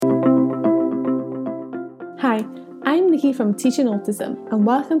Hi, I'm Nikki from Teaching Autism, and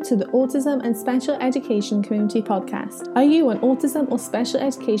welcome to the Autism and Special Education Community Podcast. Are you an autism or special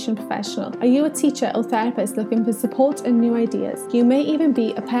education professional? Are you a teacher or therapist looking for support and new ideas? You may even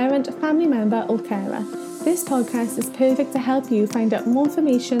be a parent, family member, or carer. This podcast is perfect to help you find out more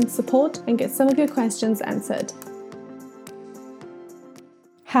information, support, and get some of your questions answered.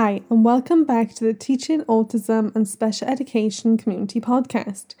 Hi, and welcome back to the Teaching Autism and Special Education Community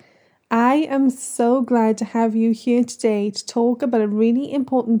Podcast. I am so glad to have you here today to talk about a really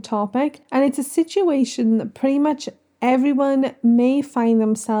important topic, and it's a situation that pretty much everyone may find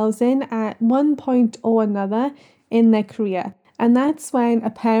themselves in at one point or another in their career, and that's when a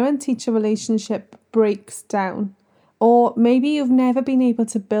parent-teacher relationship breaks down. Or maybe you've never been able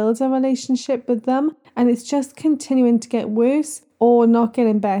to build a relationship with them and it's just continuing to get worse or not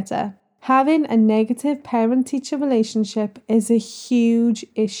getting better. Having a negative parent-teacher relationship is a huge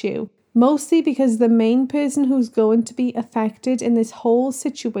issue. Mostly because the main person who's going to be affected in this whole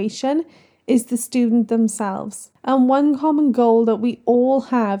situation is the student themselves. And one common goal that we all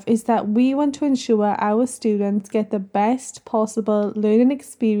have is that we want to ensure our students get the best possible learning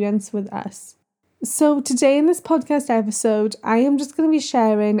experience with us. So today in this podcast episode, I am just going to be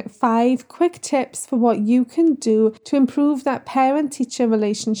sharing 5 quick tips for what you can do to improve that parent-teacher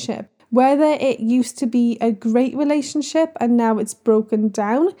relationship. Whether it used to be a great relationship and now it's broken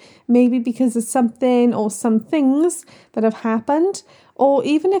down, maybe because of something or some things that have happened, or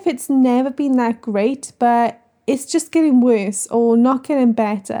even if it's never been that great, but it's just getting worse or not getting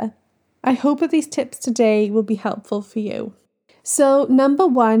better. I hope that these tips today will be helpful for you. So number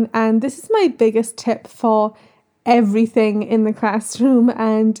 1, and this is my biggest tip for everything in the classroom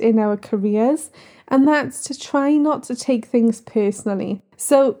and in our careers, and that's to try not to take things personally.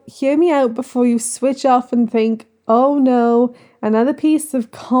 So hear me out before you switch off and think, oh no, another piece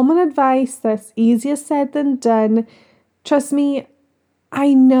of common advice that's easier said than done. Trust me,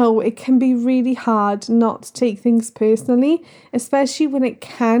 I know it can be really hard not to take things personally, especially when it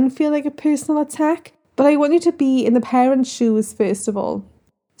can feel like a personal attack. But I want you to be in the parent's shoes first of all.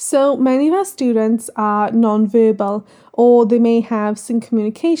 So many of our students are non-verbal, or they may have some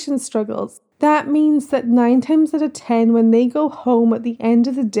communication struggles. That means that 9 times out of 10, when they go home at the end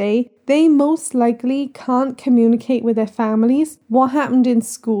of the day, they most likely can't communicate with their families what happened in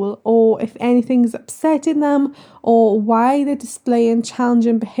school, or if anything's upsetting them, or why they're displaying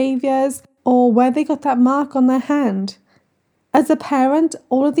challenging behaviours, or where they got that mark on their hand. As a parent,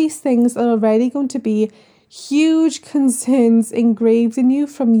 all of these things are already going to be huge concerns engraved in you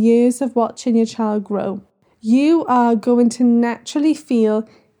from years of watching your child grow. You are going to naturally feel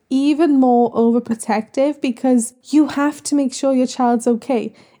even more overprotective because you have to make sure your child's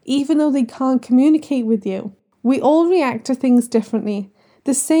okay, even though they can't communicate with you. We all react to things differently,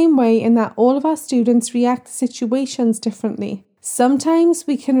 the same way in that all of our students react to situations differently. Sometimes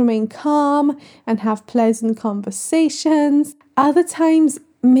we can remain calm and have pleasant conversations. Other times,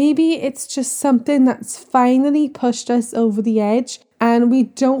 maybe it's just something that's finally pushed us over the edge and we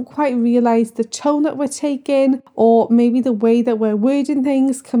don't quite realize the tone that we're taking, or maybe the way that we're wording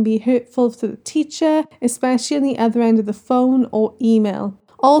things can be hurtful to the teacher, especially on the other end of the phone or email.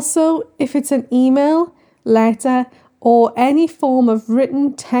 Also, if it's an email, letter, or any form of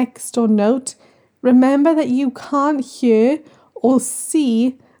written text or note, remember that you can't hear or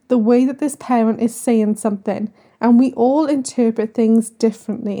see the way that this parent is saying something, and we all interpret things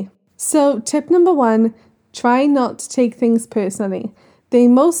differently. So tip number 1, try not to take things personally. They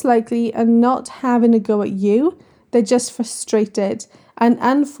most likely are not having a go at you, they're just frustrated, and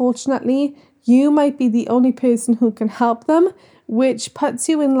unfortunately, you might be the only person who can help them, which puts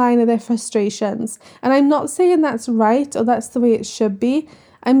you in line with their frustrations. And I'm not saying that's right or that's the way it should be.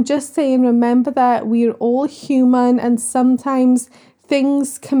 I'm just saying remember that we're all human and sometimes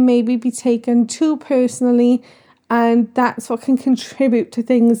things can maybe be taken too personally, and that's what can contribute to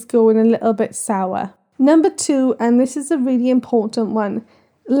things going a little bit sour. Number 2, and this is a really important one,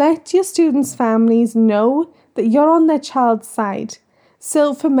 let your students' families know that you're on their child's side.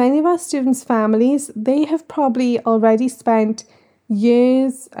 So for many of our students' families, they have probably already spent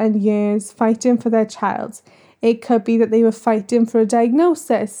years and years fighting for their child. It could be that they were fighting for a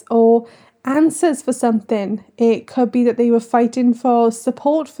diagnosis or answers for something. It could be that they were fighting for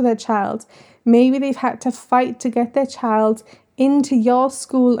support for their child. Maybe they've had to fight to get their child into your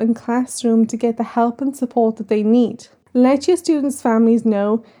school and classroom to get the help and support that they need. Let your students' families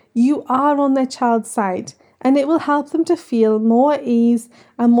know you are on their child's side, and it will help them to feel more at ease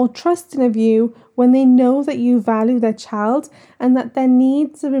and more trusting of you when they know that you value their child and that their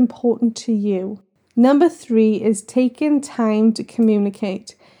needs are important to you. Number 3 is taking time to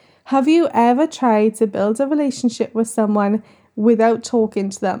communicate. Have you ever tried to build a relationship with someone without talking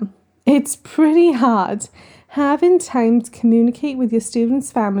to them? It's pretty hard. Having time to communicate with your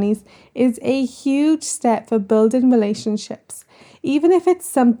students' families is a huge step for building relationships. Even if it's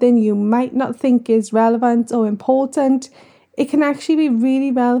something you might not think is relevant or important, it can actually be really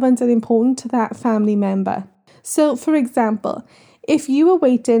relevant and important to that family member. So, for example, if you were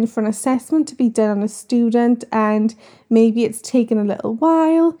waiting for an assessment to be done on a student and maybe it's taken a little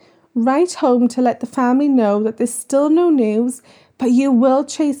while, write home to let the family know that there's still no news, but you will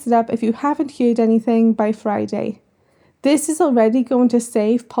chase it up if you haven't heard anything by Friday. This is already going to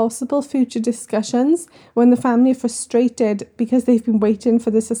save possible future discussions when the family are frustrated because they've been waiting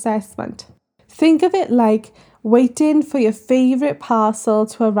for this assessment. Think of it like waiting for your favourite parcel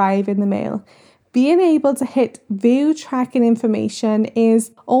to arrive in the mail. Being able to hit view tracking information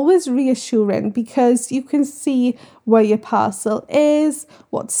is always reassuring because you can see where your parcel is,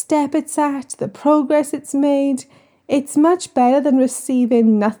 what step it's at, the progress it's made. It's much better than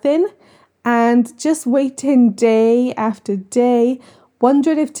receiving nothing and just waiting day after day,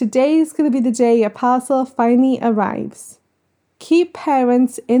 wondering if today is going to be the day your parcel finally arrives. Keep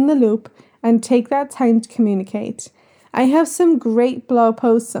parents in the loop and take that time to communicate. I have some great blog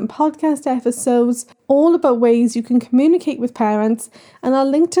posts and podcast episodes all about ways you can communicate with parents, and I'll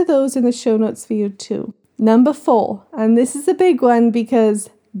link to those in the show notes for you too. Number 4, and this is a big one because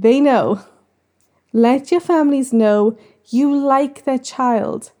they know. Let your families know you like their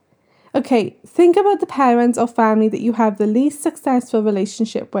child. Okay, think about the parents or family that you have the least successful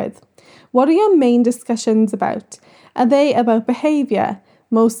relationship with. What are your main discussions about? Are they about behaviour?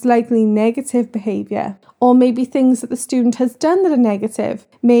 Most likely negative behaviour, or maybe things that the student has done that are negative.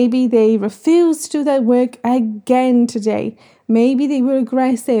 Maybe they refused to do their work again today. Maybe they were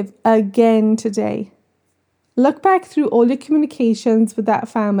aggressive again today. Look back through all your communications with that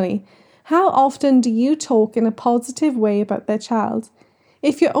family. How often do you talk in a positive way about their child?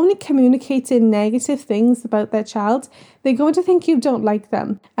 If you're only communicating negative things about their child, they're going to think you don't like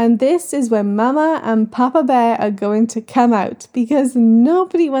them. And this is where Mama and Papa Bear are going to come out because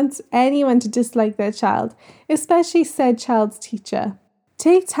nobody wants anyone to dislike their child, especially said child's teacher.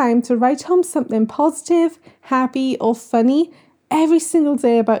 Take time to write home something positive, happy, or funny every single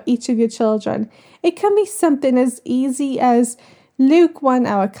day about each of your children. It can be something as easy as Luke won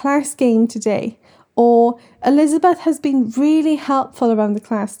our class game today. Or Elizabeth has been really helpful around the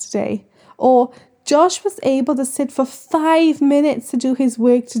class today. Or Josh was able to sit for 5 minutes to do his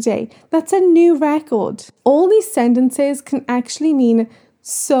work today. That's a new record. All these sentences can actually mean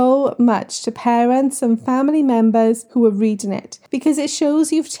so much to parents and family members who are reading it because it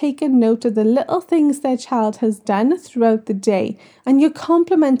shows you've taken note of the little things their child has done throughout the day and you're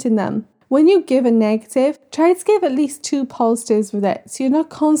complimenting them. When you give a negative, try to give at least 2 positives with it so you're not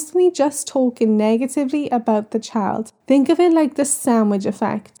constantly just talking negatively about the child. Think of it like the sandwich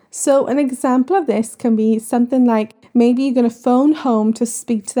effect. So an example of this can be something like maybe you're going to phone home to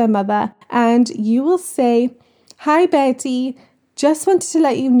speak to their mother and you will say, "Hi Betty, just wanted to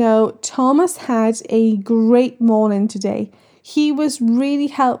let you know Thomas had a great morning today. He was really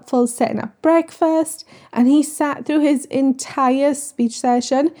helpful setting up breakfast and he sat through his entire speech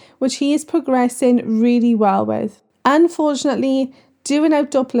session, which he is progressing really well with. Unfortunately, doing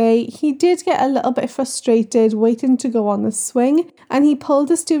outdoor play, he did get a little bit frustrated waiting to go on the swing and he pulled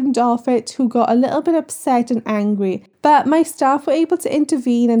a student off it who got a little bit upset and angry. But my staff were able to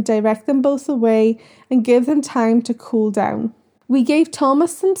intervene and direct them both away and give them time to cool down. We gave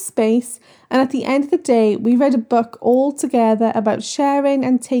Thomas some space, and at the end of the day, we read a book all together about sharing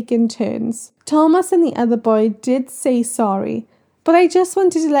and taking turns. Thomas and the other boy did say sorry, but I just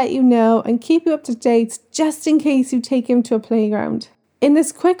wanted to let you know and keep you up to date just in case you take him to a playground." In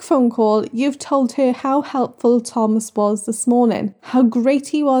this quick phone call, you've told her how helpful Thomas was this morning, how great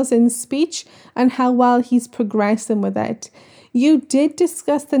he was in speech, and how well he's progressing with it. You did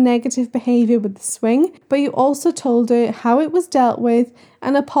discuss the negative behaviour with the swing, but you also told her how it was dealt with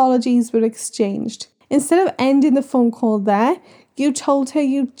and apologies were exchanged. Instead of ending the phone call there, you told her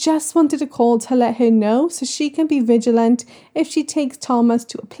you just wanted a call to let her know so she can be vigilant if she takes Thomas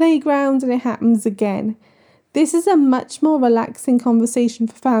to a playground and it happens again. This is a much more relaxing conversation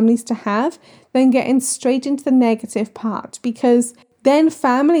for families to have than getting straight into the negative part because then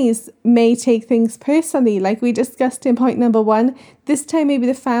families may take things personally, like we discussed in point number 1. This time maybe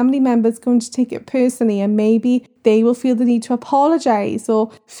the family member is going to take it personally and maybe they will feel the need to apologise or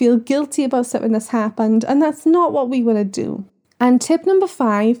feel guilty about something that's happened, and that's not what we want to do. And tip number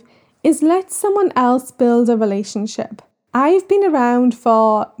 5 is let someone else build a relationship. I've been around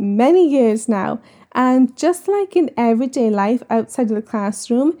for many years now And just like in everyday life outside of the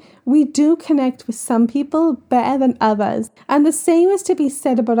classroom, we do connect with some people better than others. And the same is to be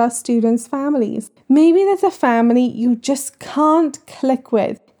said about our students' families. Maybe there's a family you just can't click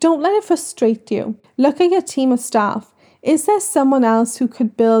with. Don't let it frustrate you. Look at your team of staff. Is there someone else who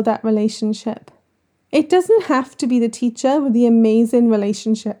could build that relationship? It doesn't have to be the teacher with the amazing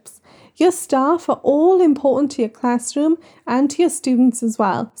relationships. Your staff are all important to your classroom and to your students as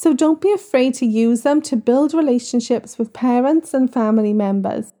well. So don't be afraid to use them to build relationships with parents and family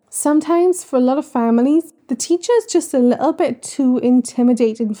members. Sometimes for a lot of families, the teacher is just a little bit too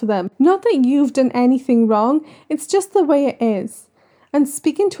intimidating for them. Not that you've done anything wrong, it's just the way it is. And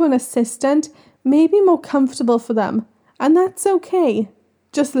speaking to an assistant may be more comfortable for them, and that's okay.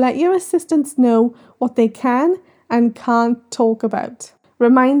 Just let your assistants know what they can and can't talk about.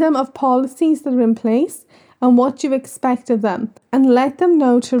 Remind them of policies that are in place and what you expect of them, and let them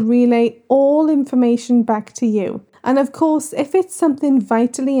know to relay all information back to you. And of course, if it's something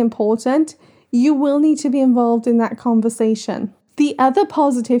vitally important, you will need to be involved in that conversation. The other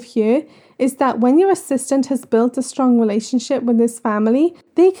positive here is that when your assistant has built a strong relationship with this family,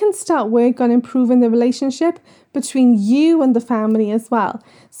 they can start work on improving the relationship between you and the family as well.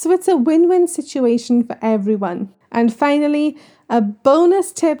 So it's a win-win situation for everyone. And finally, a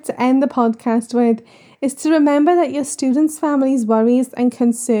bonus tip to end the podcast with is to remember that your students' families' worries and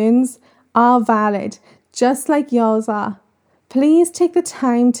concerns are valid, just like yours are. Please take the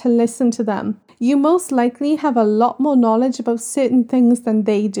time to listen to them. You most likely have a lot more knowledge about certain things than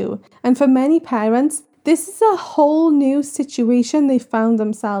they do. And for many parents, this is a whole new situation they found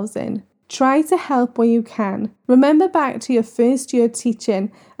themselves in. Try to help where you can. Remember back to your first year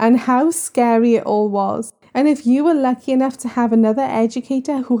teaching and how scary it all was. And if you were lucky enough to have another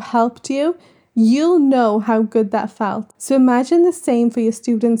educator who helped you, you'll know how good that felt. So imagine the same for your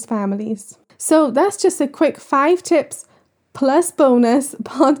students' families. So that's just a quick 5 tips plus bonus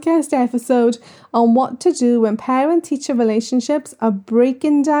podcast episode on what to do when parent-teacher relationships are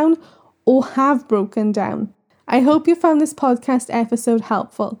breaking down or have broken down. I hope you found this podcast episode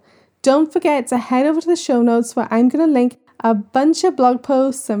helpful. Don't forget to head over to the show notes where I'm going to link a bunch of blog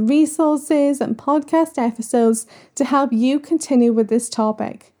posts and resources and podcast episodes to help you continue with this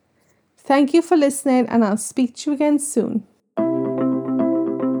topic. Thank you for listening, and I'll speak to you again soon.